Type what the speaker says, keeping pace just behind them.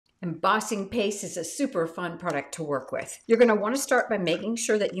Embossing paste is a super fun product to work with. You're going to want to start by making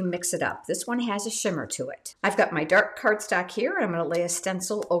sure that you mix it up. This one has a shimmer to it. I've got my dark cardstock here, and I'm going to lay a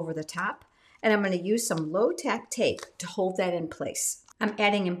stencil over the top, and I'm going to use some low-tack tape to hold that in place. I'm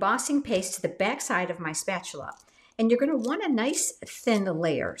adding embossing paste to the back side of my spatula, and you're going to want a nice thin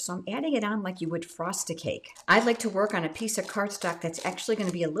layer, so I'm adding it on like you would frost a cake. I'd like to work on a piece of cardstock that's actually going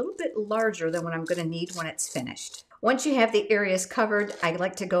to be a little bit larger than what I'm going to need when it's finished. Once you have the areas covered, I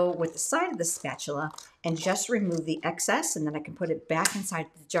like to go with the side of the spatula and just remove the excess, and then I can put it back inside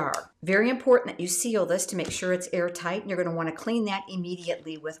the jar. Very important that you seal this to make sure it's airtight, and you're going to want to clean that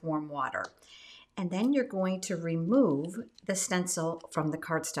immediately with warm water. And then you're going to remove the stencil from the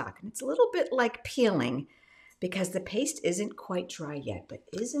cardstock. And it's a little bit like peeling, because the paste isn't quite dry yet, but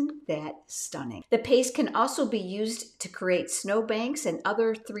isn't that stunning? The paste can also be used to create snowbanks and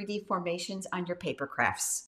other 3D formations on your paper crafts.